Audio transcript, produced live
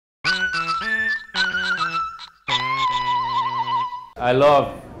I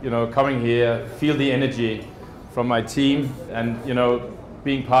love, coming here, feel the energy from my team, and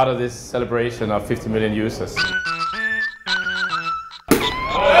being part of this celebration of 50 million users.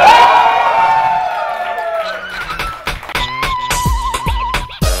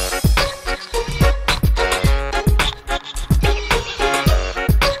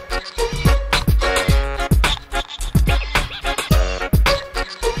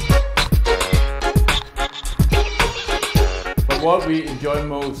 What we enjoy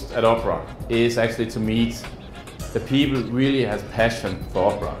most at Opera is actually to meet the people who really has passion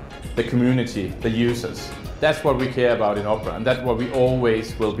for Opera, the community, the users. That's what we care about in Opera, and that's what we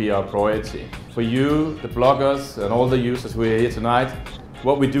always will be our priority. For you, the bloggers, and all the users who are here tonight,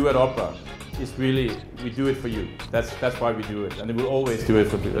 what we do at Opera is really, we do it for you. That's why we do it, and we will always do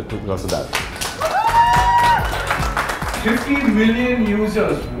it because of that. 50 million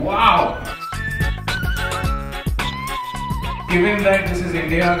users, wow! Given that this is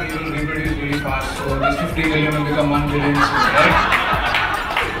India, we will reproduce really fast, so this 50 million will become 1 billion, right?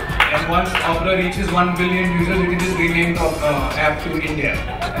 And once Opera reaches 1 billion users, we can just rename the app to India.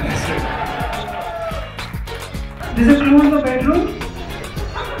 And that's it. This is a clue in the bedroom.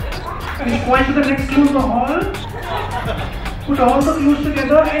 And point to the next clue in the hall. Put all the clues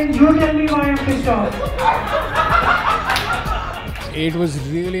together and you tell me why I'm pissed off. It was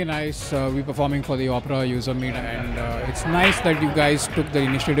really nice we performing for the Opera user meet, and it's nice that you guys took the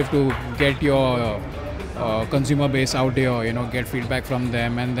initiative to get your consumer base out here, get feedback from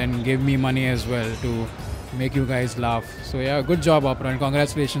them, and then give me money as well to make you guys laugh. So yeah, good job Opera, and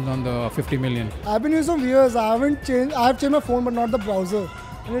congratulations on the 50 million. I've been using for years. I have changed my phone but not the browser,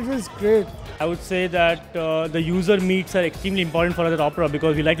 and it is great. I would say that the user meets are extremely important for us at Opera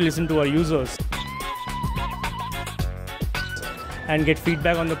because we like to listen to our users and get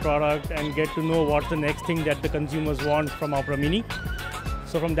feedback on the product and get to know what's the next thing that the consumers want from Opera Mini.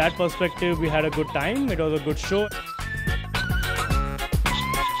 So from that perspective, we had a good time. It was a good show.